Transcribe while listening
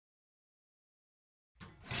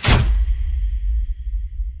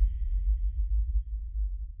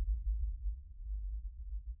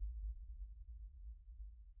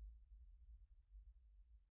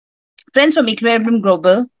Friends from Equilibrium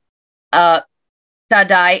Global,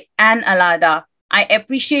 TADEI, and ALADAA, I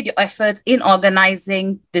appreciate your efforts in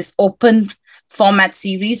organizing this open format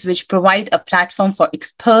series, which provide a platform for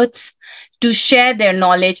experts to share their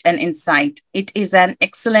knowledge and insight. It is an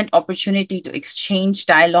excellent opportunity to exchange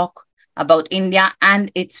dialogue about India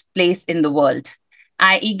and its place in the world.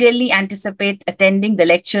 I eagerly anticipate attending the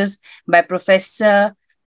lectures by Professor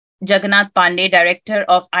Jagannath Panda, Director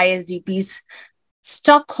of ISDP's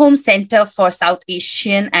Stockholm Center for South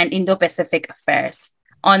Asian and Indo-Pacific Affairs,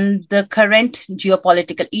 on the current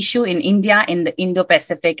geopolitical issue in India, in the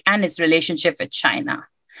Indo-Pacific, and its relationship with China.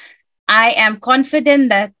 I am confident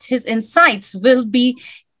that his insights will be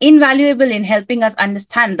invaluable in helping us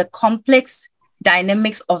understand the complex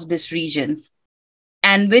dynamics of this region.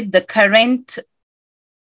 And with the current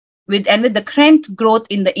growth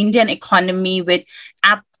in the Indian economy, with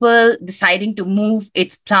Apple deciding to move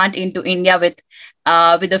its plant into India with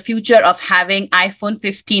the future of having iPhone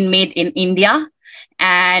 15 made in India,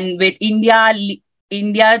 and with India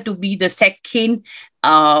to be the second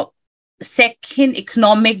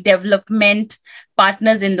economic development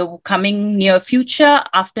partners in the coming near future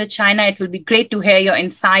after China, it will be great to hear your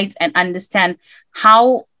insights and understand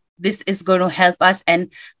how this is going to help us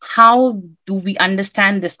and how do we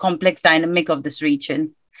understand this complex dynamic of this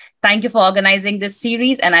region. Thank you for organizing this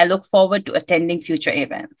series, and I look forward to attending future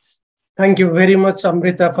events. Thank you very much,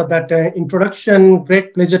 Amrita, for that introduction.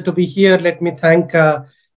 Great pleasure to be here. Let me thank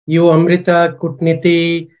you, Amrita,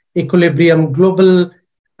 Kootnetti, Equilibrium Global,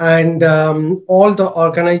 and all the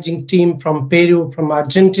organizing team from Peru, from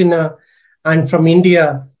Argentina, and from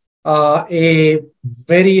India. A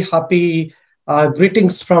very happy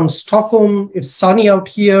greetings from Stockholm. It's sunny out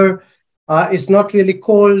here. It's not really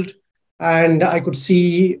cold. And I could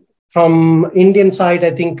see from Indian side,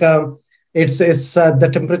 I think the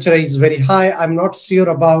temperature is very high. I'm not sure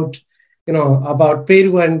about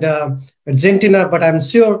Peru and Argentina, but I'm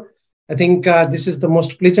sure. I think this is the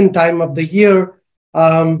most pleasant time of the year.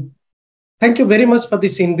 Thank you very much for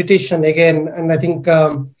this invitation again, and I think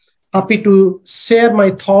happy to share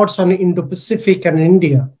my thoughts on Indo-Pacific and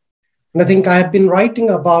India. And I think I have been writing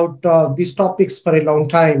about these topics for a long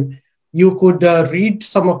time. You could read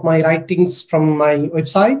some of my writings from my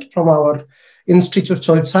website, from our institute's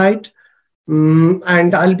website.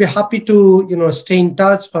 And I'll be happy to stay in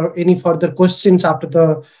touch for any further questions after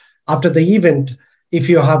the event, if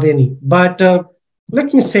you have any. But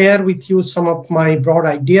let me share with you some of my broad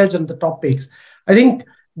ideas on the topics. I think,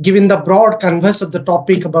 given the broad canvas of the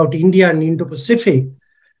topic about India and Indo-Pacific,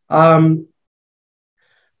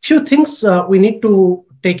 few things we need to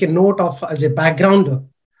take a note of as a backgrounder.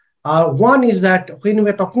 One is that when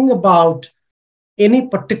we're talking about any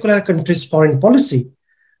particular country's foreign policy,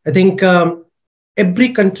 I think every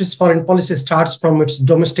country's foreign policy starts from its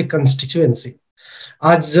domestic constituency.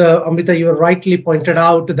 As Amrita, you rightly pointed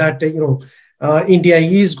out that India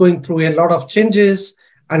is going through a lot of changes,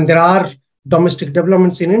 and there are domestic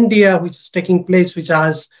developments in India which is taking place, which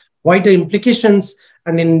has wider implications,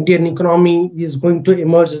 and Indian economy is going to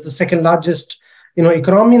emerge as the second largest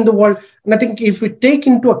economy in the world. And I think if we take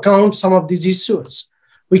into account some of these issues,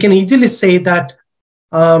 we can easily say that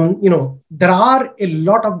there are a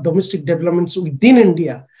lot of domestic developments within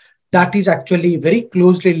India that is actually very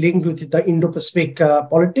closely linked with the Indo-Pacific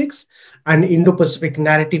politics and Indo-Pacific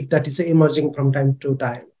narrative that is emerging from time to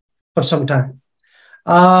time, for some time.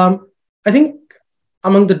 I think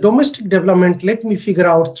among the domestic development, let me figure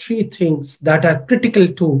out three things that are critical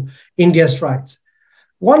to India's rights.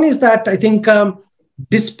 One is that I think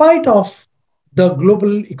despite of the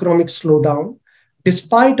global economic slowdown,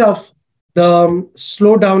 despite of the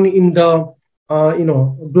slowdown in the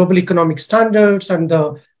global economic standards and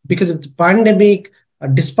because of the pandemic,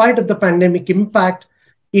 despite of the pandemic impact,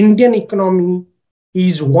 Indian economy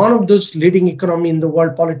is one of those leading economy in the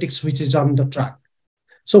world politics which is on the track.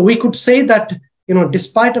 So we could say that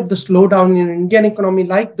despite of the slowdown in Indian economy,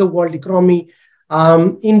 like the world economy,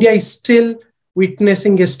 India is still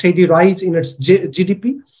witnessing a steady rise in its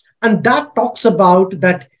GDP, and that talks about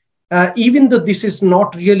that even though this is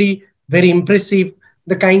not really very impressive,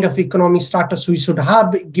 the kind of economic status we should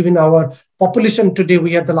have, given our population today.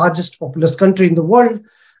 We are the largest populous country in the world.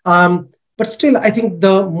 But still, I think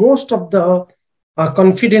the most of the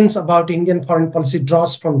confidence about Indian foreign policy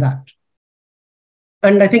draws from that.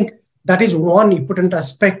 And I think that is one important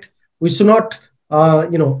aspect. We should not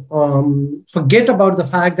forget about the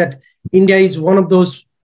fact that India is one of those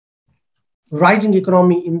rising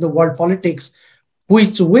economy in the world politics,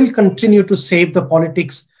 which will continue to shape the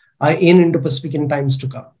politics in Indo-Pacific in times to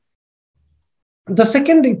come. The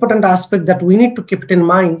second important aspect that we need to keep it in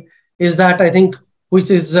mind is that I think which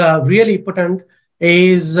is really important,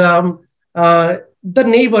 is the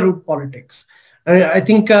neighborhood politics. I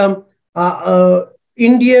think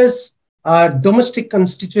India's domestic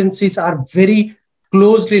constituencies are very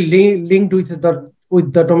closely linked with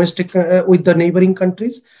the neighboring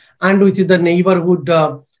countries and with the neighborhood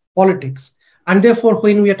politics. And therefore,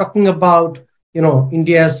 when we are talking about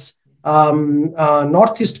India's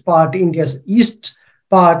northeast part, India's east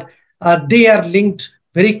part, they are linked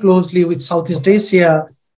very closely with Southeast Asia,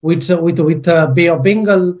 with Bay of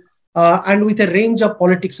Bengal, and with a range of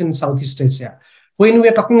politics in Southeast Asia. When we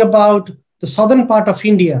are talking about the southern part of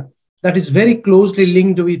India, that is very closely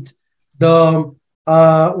linked with the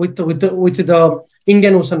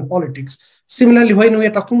Indian Ocean politics. Similarly, when we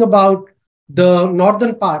are talking about the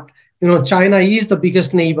northern part, China is the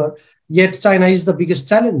biggest neighbor, yet China is the biggest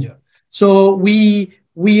challenger. So we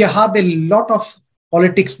have a lot of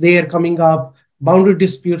politics there coming up, boundary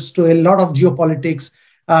disputes to a lot of geopolitics.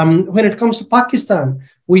 When it comes to Pakistan,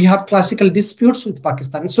 we have classical disputes with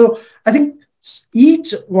Pakistan. So I think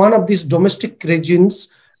each one of these domestic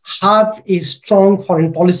regions have a strong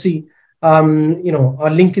foreign policy,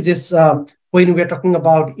 linkages when we are talking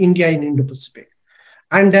about India in Indo-Pacific.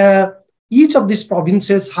 And each of these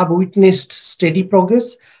provinces have witnessed steady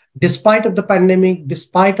progress despite of the pandemic,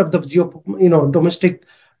 despite of the domestic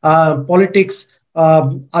politics.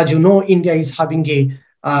 As you know, India is having a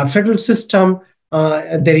federal system.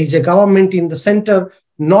 There is a government in the center.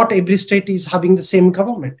 Not every state is having the same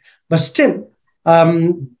government. But still,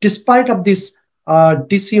 despite of this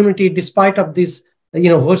disunity, despite of this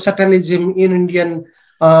versatilism in Indian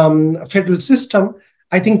federal system,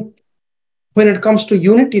 I think when it comes to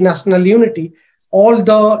unity, national unity, all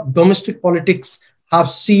the domestic politics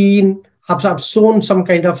have shown some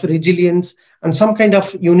kind of resilience and some kind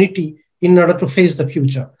of unity in order to face the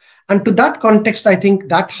future. And to that context, I think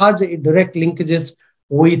that has a direct linkages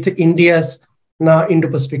with India's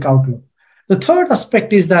Indo-Pacific outlook. The third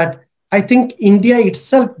aspect is that I think India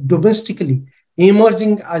itself domestically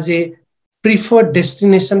emerging as a preferred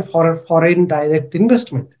destination for foreign direct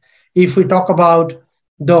investment. If we talk about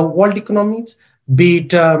the world economies, be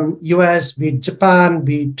it US, be it Japan,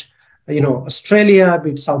 be it Australia,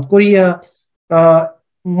 be it South Korea,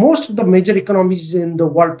 most of the major economies in the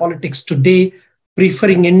world politics today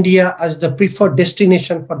preferring India as the preferred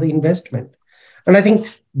destination for the investment. And I think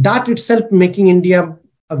that itself making India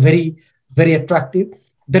a very, very attractive.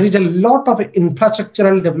 There is a lot of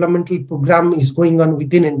infrastructural developmental program is going on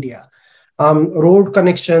within India. Road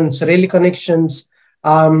connections, rail connections,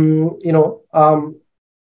 then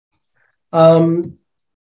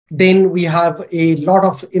we have a lot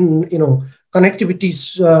of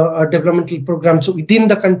connectivities developmental programs within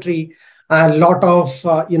the country, a lot of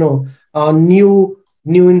new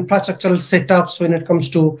infrastructural setups when it comes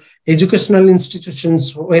to educational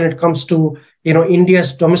institutions, when it comes to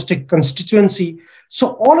India's domestic constituency.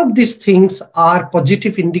 So all of these things are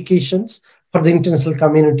positive indications for the international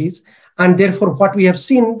communities. And therefore, what we have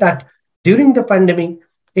seen that during the pandemic,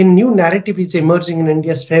 a new narrative is emerging in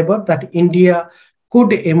India's favor that India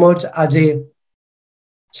could emerge as a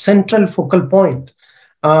central focal point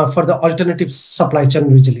for the alternative supply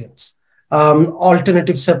chain resilience,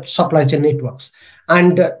 alternative supply chain networks.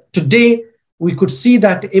 And today, we could see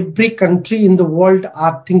that every country in the world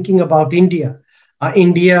are thinking about India.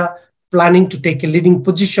 India planning to take a leading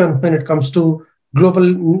position when it comes to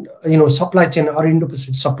global supply chain or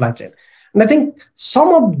Indo-Pacific supply chain. And I think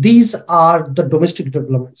some of these are the domestic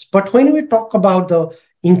developments. But when we talk about the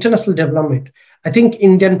international development, I think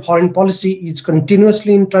Indian foreign policy is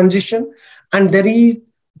continuously in transition, and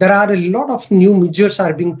there are a lot of new measures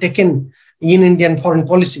are being taken in Indian foreign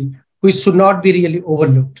policy, which should not be really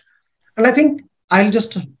overlooked. And I think I'll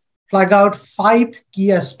just flag out 5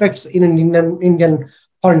 key aspects in an Indian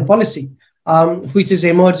foreign policy, which is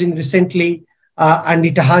emerging recently, and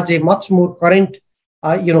it has a much more current,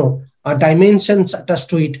 dimensions attached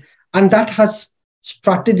to it, and that has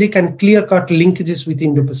strategic and clear-cut linkages with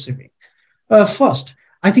Indo-Pacific. First,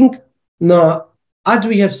 I think as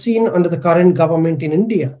we have seen under the current government in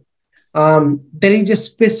India, there is a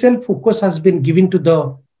special focus has been given to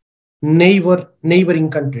the neighboring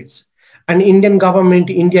countries. And Indian government,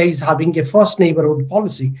 India is having a first neighborhood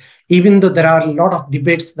policy, even though there are a lot of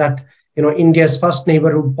debates that India's first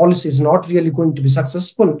neighborhood policy is not really going to be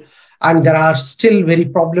successful, and there are still very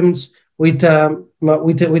problems with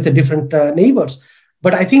the different neighbors.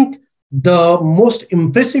 But I think the most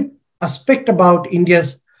impressive aspect about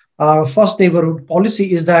India's first neighborhood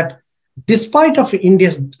policy is that despite of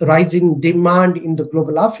India's rising demand in the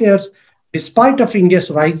global affairs, despite of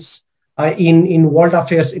India's rise in world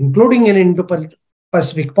affairs, including in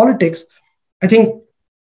Indo-Pacific politics, I think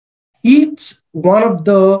each one of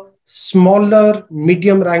the smaller,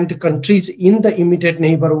 medium-ranked countries in the immediate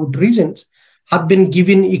neighborhood regions have been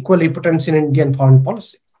given equal importance in Indian foreign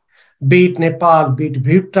policy. Be it Nepal, be it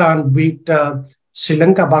Bhutan, be it Sri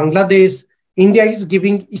Lanka, Bangladesh, India is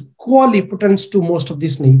giving equal importance to most of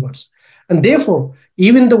these neighbors. And therefore,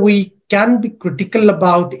 even though we can be critical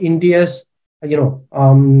about India's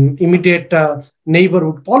immediate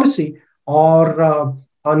neighborhood policy or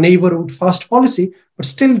neighborhood first policy, but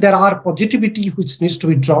still there are positivity which needs to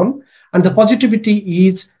be drawn. And the positivity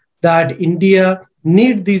is that India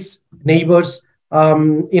needs these neighbors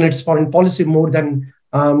in its foreign policy more than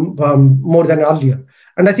earlier.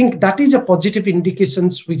 And I think that is a positive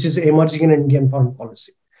indication which is emerging in Indian foreign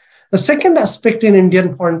policy. The second aspect in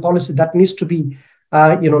Indian foreign policy that needs to be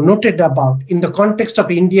noted about in the context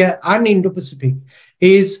of India and Indo-Pacific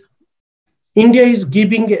is India is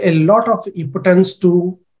giving a lot of importance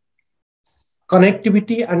to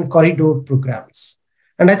connectivity and corridor programs.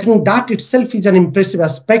 And I think that itself is an impressive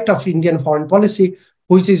aspect of Indian foreign policy,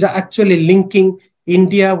 which is actually linking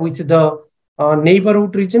India with the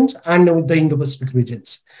neighborhood regions and with the Indo-Pacific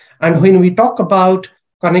regions. And when we talk about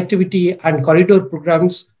connectivity and corridor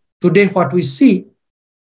programs, today what we see,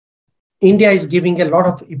 India is giving a lot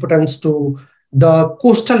of importance to the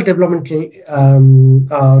coastal developmental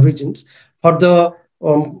regions. For the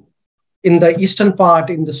in the eastern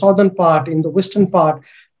part, in the southern part, in the western part,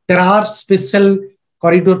 there are special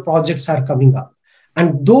corridor projects are coming up.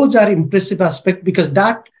 And those are impressive aspects because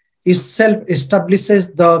that itself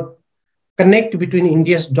establishes the connect between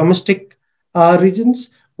India's domestic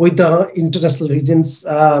regions with the international regions,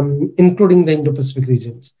 including the Indo-Pacific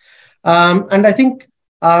regions. And I think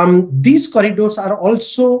these corridors are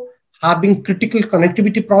also having critical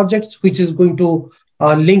connectivity projects, which is going to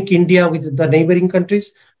link India with the neighboring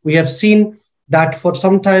countries. We have seen that for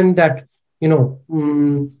some time that,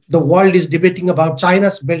 the world is debating about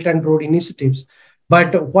China's Belt and Road initiatives.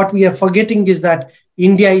 But what we are forgetting is that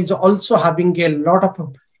India is also having a lot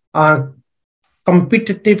of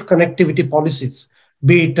competitive connectivity policies,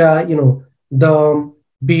 be it, the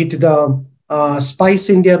Spice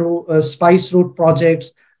India Spice Route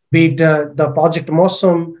projects, be it the Project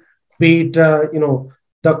Mosam, be it,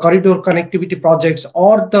 the corridor connectivity projects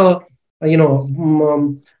or the,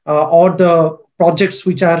 or the projects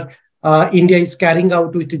which are India is carrying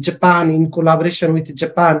out with Japan in collaboration with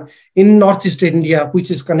Japan in Northeast India, which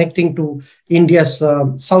is connecting to India's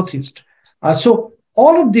Southeast. So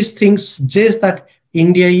all of these things suggest that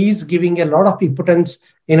India is giving a lot of importance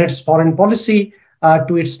in its foreign policy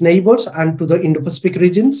to its neighbors and to the Indo-Pacific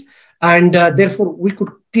regions. And therefore, we could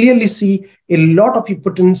clearly see a lot of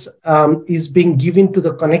importance is being given to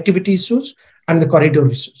the connectivity issues and the corridor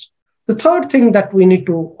issues. The third thing that we need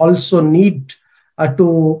to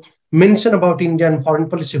mention about Indian foreign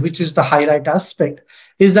policy, which is the highlight aspect,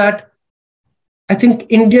 is that I think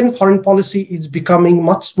Indian foreign policy is becoming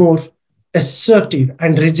much more assertive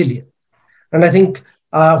and resilient. And I think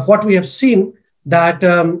what we have seen that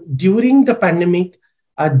during the pandemic,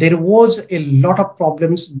 there was a lot of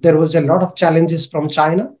problems. There was a lot of challenges from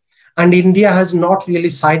China, and India has not really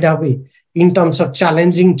shied away in terms of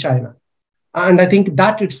challenging China. And I think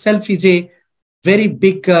that itself is a very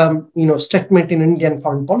big, statement in Indian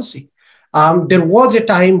foreign policy. There was a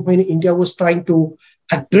time when India was trying to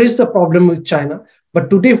address the problem with China, but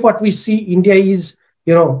today what we see, India is,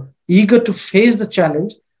 eager to face the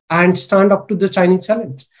challenge and stand up to the Chinese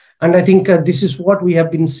challenge. And I think this is what we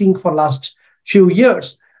have been seeing for last few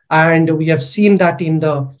years. And we have seen that in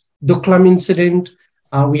the Stockholm incident.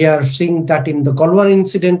 We are seeing that in the Galwan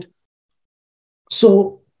incident.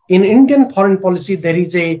 So in Indian foreign policy, there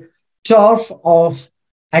is a turf of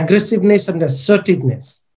aggressiveness and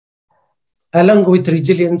assertiveness, along with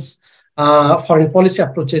resilience. Foreign policy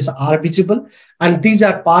approaches are visible, and these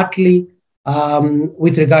are partly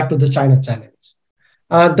with regard to the China challenge.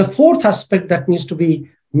 The fourth aspect that needs to be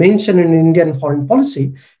mentioned in Indian foreign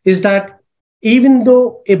policy is that even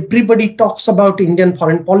though everybody talks about Indian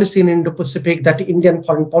foreign policy in Indo-Pacific, that Indian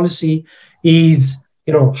foreign policy is,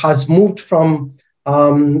 has moved from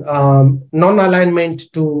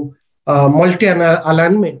non-alignment to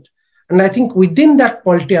multi-alignment. And I think within that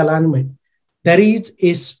multi-alignment, there is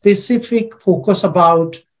a specific focus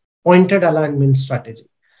about pointed alignment strategy.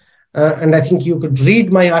 And I think you could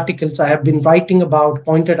read my articles. I have been writing about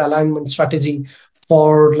pointed alignment strategy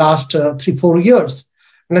for last 3-4 years.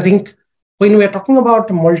 And I think when we are talking about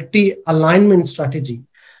multi-alignment strategy,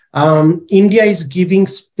 India is giving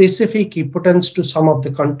specific importance to some of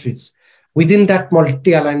the countries within that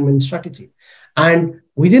multi-alignment strategy. And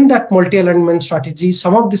within that multi-alignment strategy,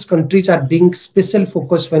 some of these countries are being special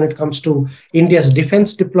focused when it comes to India's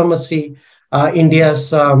defense diplomacy,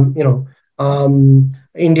 India's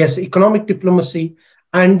India's economic diplomacy,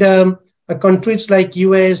 and countries like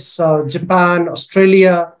US, Japan,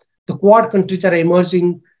 Australia, the Quad countries are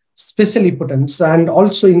emerging special importance, and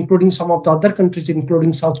also including some of the other countries,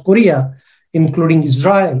 including South Korea, including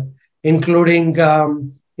Israel, including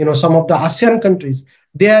some of the ASEAN countries.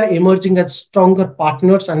 They are emerging as stronger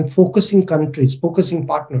partners and focusing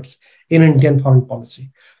partners in Indian foreign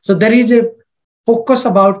policy. So there is a focus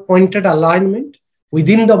about pointed alignment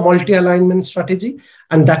within the multi-alignment strategy,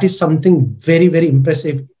 and that is something very, very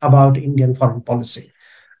impressive about Indian foreign policy.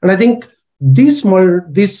 And I think this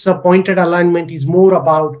pointed alignment is more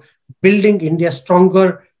about building India's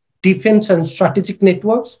stronger defense and strategic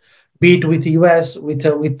networks, be it with the US, with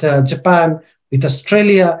Japan, with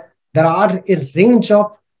Australia. There are a range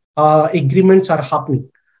of agreements are happening,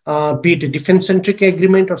 be it a defense-centric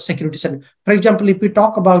agreement or security-centric. For example, if we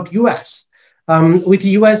talk about US, with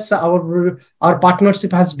US, our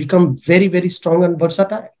partnership has become very, very strong and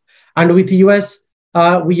versatile. And with US,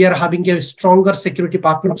 we are having a stronger security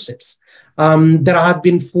partnerships. There have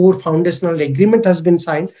been 4 foundational agreements has been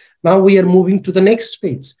signed. Now we are moving to the next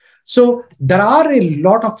phase. So there are a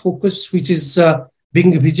lot of focus which is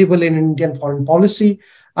being visible in Indian foreign policy.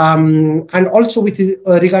 And also with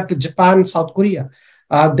regard to Japan, South Korea,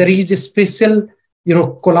 there is a special,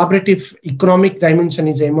 collaborative economic dimension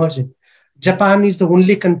is emerging. Japan is the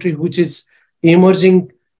only country which is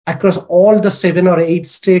emerging across all the 7 or 8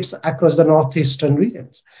 states across the northeastern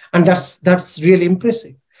regions. And that's really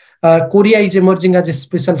impressive. Korea is emerging as a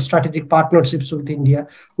special strategic partnerships with India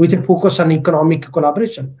with a focus on economic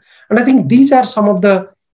collaboration. And I think these are some of the,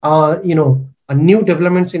 new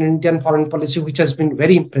developments in Indian foreign policy, which has been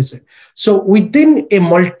very impressive. So within a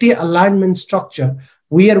multi-alignment structure,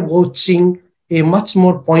 we are watching a much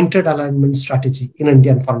more pointed alignment strategy in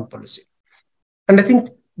Indian foreign policy. And I think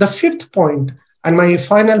the 5th point, and my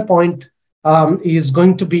final point, is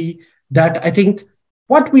going to be that I think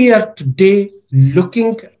what we are today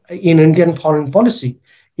looking in Indian foreign policy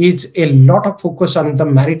is a lot of focus on the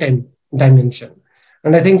maritime dimension.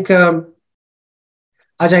 And I think,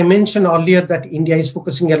 as I mentioned earlier, that India is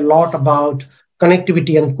focusing a lot about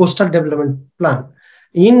connectivity and coastal development plan.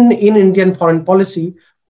 In Indian foreign policy,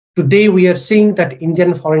 today we are seeing that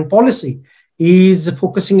Indian foreign policy is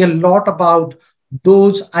focusing a lot about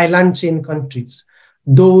those island chain countries,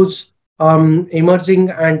 those emerging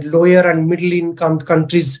and lower and middle income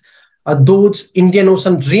countries, those Indian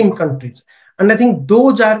Ocean rim countries. And I think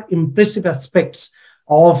those are impressive aspects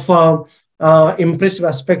of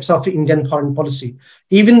Indian foreign policy.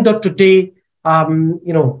 Even though today,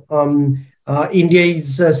 India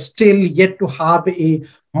is still yet to have a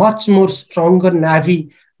much more stronger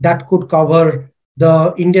navy that could cover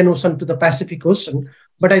the Indian Ocean to the Pacific Ocean.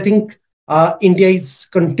 But I think India is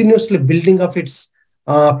continuously building up its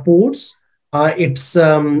ports, its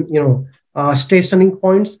stationing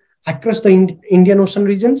points across the Indian Ocean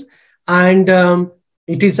regions, and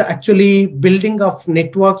it is actually building up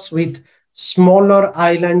networks with smaller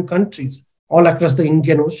island countries all across the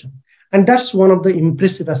Indian Ocean. And that's one of the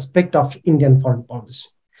impressive aspects of Indian foreign policy.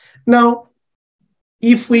 Now,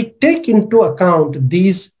 if we take into account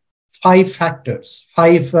these 5 factors,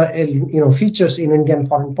 5 features in Indian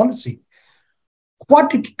foreign policy,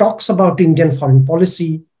 what it talks about Indian foreign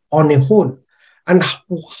policy on a whole, and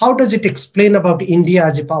how does it explain about India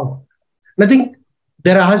as a power? And I think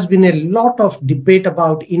there has been a lot of debate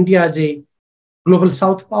about India as a global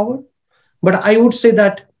South power, but I would say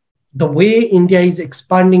that the way India is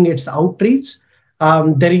expanding its outreach,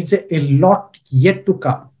 there is a lot yet to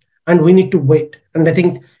come, and we need to wait. And I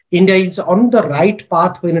think India is on the right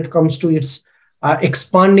path when it comes to its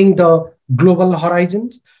expanding the global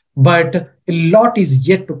horizons, but a lot is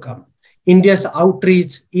yet to come. India's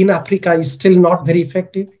outreach in Africa is still not very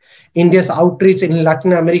effective. India's outreach in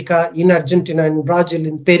Latin America, in Argentina, in Brazil,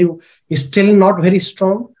 in Peru is still not very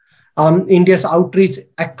strong. India's outreach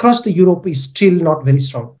across the Europe is still not very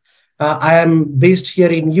strong. I am based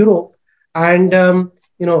here in Europe, and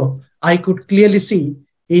I could clearly see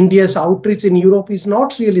India's outreach in Europe is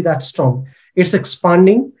not really that strong. It's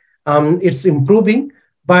expanding, it's improving,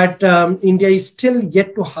 but India is still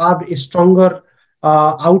yet to have a stronger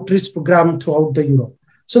outreach program throughout the Europe.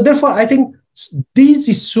 So therefore, I think these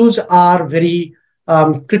issues are very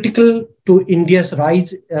critical to India's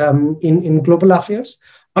rise in global affairs.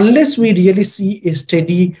 Unless we really see a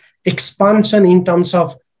steady expansion in terms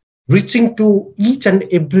of reaching to each and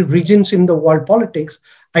every regions in the world politics,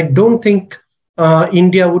 I don't think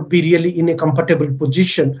India would be really in a comfortable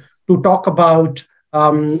position to talk about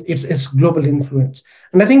its global influence.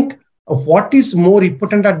 And I think what is more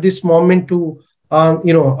important at this moment to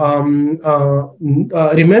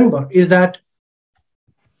remember is that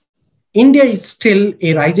India is still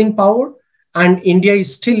a rising power and India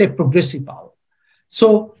is still a progressive power.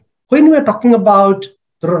 So when we are talking about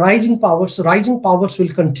the rising powers will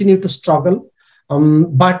continue to struggle,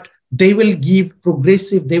 but they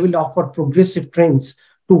will offer progressive trends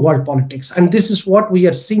to world politics. And this is what we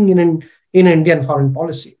are seeing in Indian foreign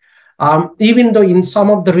policy. Even though in some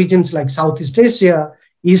of the regions like Southeast Asia,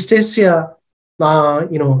 East Asia,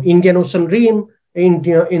 Indian Ocean Rim, in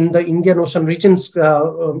the Indian Ocean regions,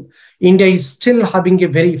 India is still having a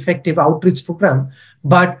very effective outreach program.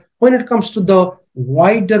 But when it comes to the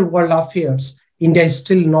wider world affairs, India is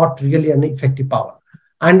still not really an effective power.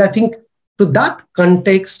 And I think to that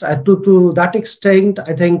context, to that extent,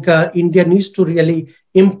 I think India needs to really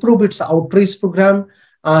improve its outreach program,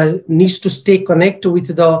 needs to stay connected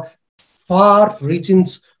with the far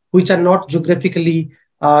regions which are not geographically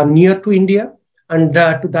near to India. And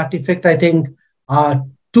to that effect, I think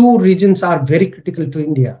two regions are very critical to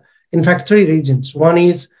India. In fact, three regions. One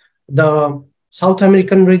is the South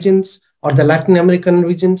American regions or the Latin American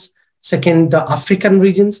regions. Second, the African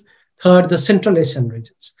regions. Third, the Central Asian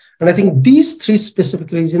regions. And I think these three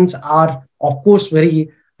specific regions are, of course,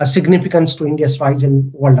 very significant to India's rise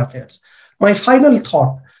in world affairs. My final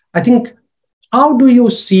thought, I think, how do you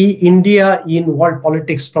see India in world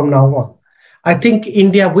politics from now on? I think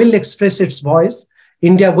India will express its voice.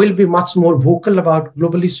 India will be much more vocal about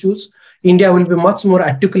global issues. India will be much more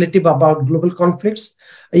articulative about global conflicts.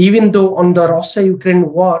 Even though on the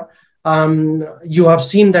Russia-Ukraine war, you have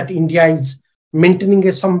seen that India is maintaining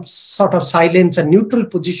some sort of silence and neutral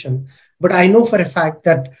position. But I know for a fact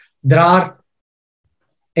that there are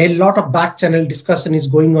a lot of back channel discussion is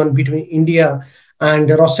going on between India and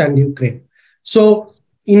Russia and Ukraine. So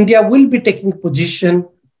India will be taking position.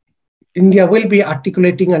 India will be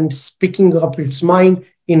articulating and speaking up its mind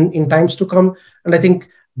in times to come. And I think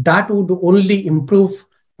that would only improve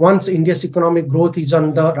once India's economic growth is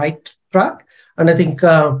on the right track. And I think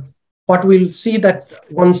what we'll see that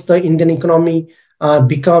once the Indian economy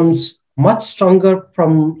becomes much stronger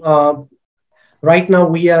from right now,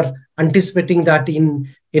 we are anticipating that in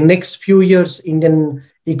next few years, Indian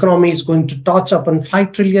economy is going to touch upon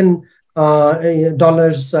 $5 trillion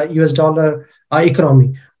US dollar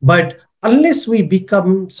economy. But unless we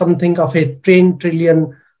become something of a $10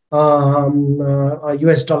 trillion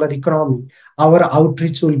US dollar economy, our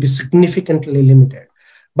outreach will be significantly limited.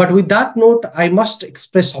 But with that note, I must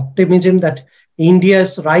express optimism that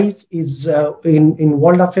India's rise is in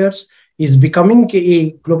world affairs is becoming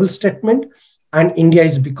a global statement, and India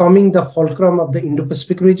is becoming the fulcrum of the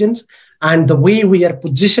Indo-Pacific regions. And the way we are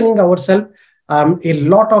positioning ourselves, a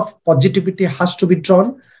lot of positivity has to be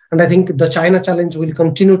drawn. And I think the China challenge will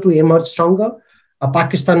continue to emerge stronger.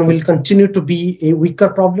 Pakistan will continue to be a weaker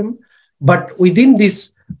problem. But within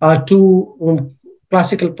this two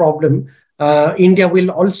classical problem, India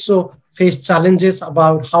will also face challenges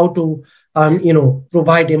about how to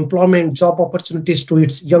provide employment, job opportunities to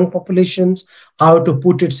its young populations, how to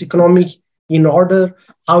put its economy in order,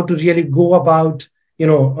 how to really go about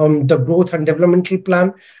the growth and developmental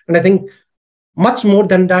plan. And I think much more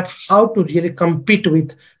than that, how to really compete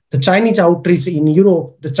with the Chinese outreach in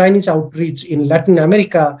Europe, the Chinese outreach in Latin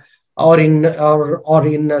America or in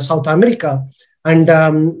South America, and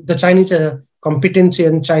the Chinese competency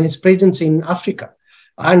and Chinese presence in Africa.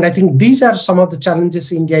 And I think these are some of the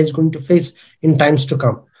challenges India is going to face in times to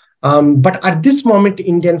come. But at this moment,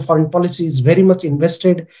 Indian foreign policy is very much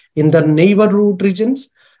invested in the neighborhood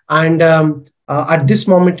regions. And at this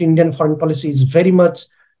moment, Indian foreign policy is very much,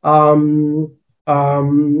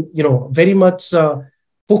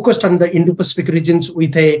 focused on the Indo-Pacific regions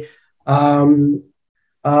with a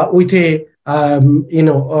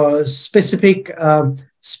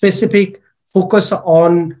specific focus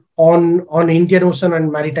on Indian Ocean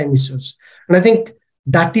and maritime issues. And I think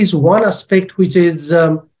that is one aspect which is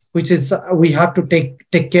we have to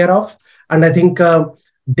take care of. And I think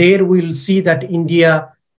there we'll see that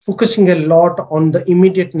India focusing a lot on the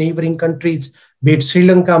immediate neighboring countries, be it Sri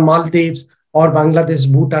Lanka, Maldives, or Bangladesh,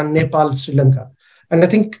 Bhutan, Nepal, Sri Lanka. And I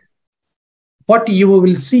think what you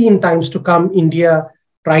will see in times to come, India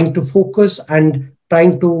trying to focus and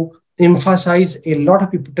trying to emphasize a lot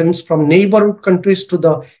of importance from neighborhood countries to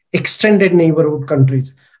the extended neighborhood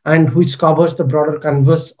countries, and which covers the broader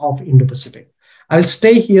canvas of Indo-Pacific. I'll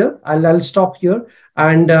stay here. I'll stop here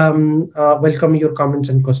and welcome your comments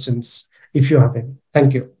and questions if you have any.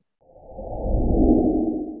 Thank you.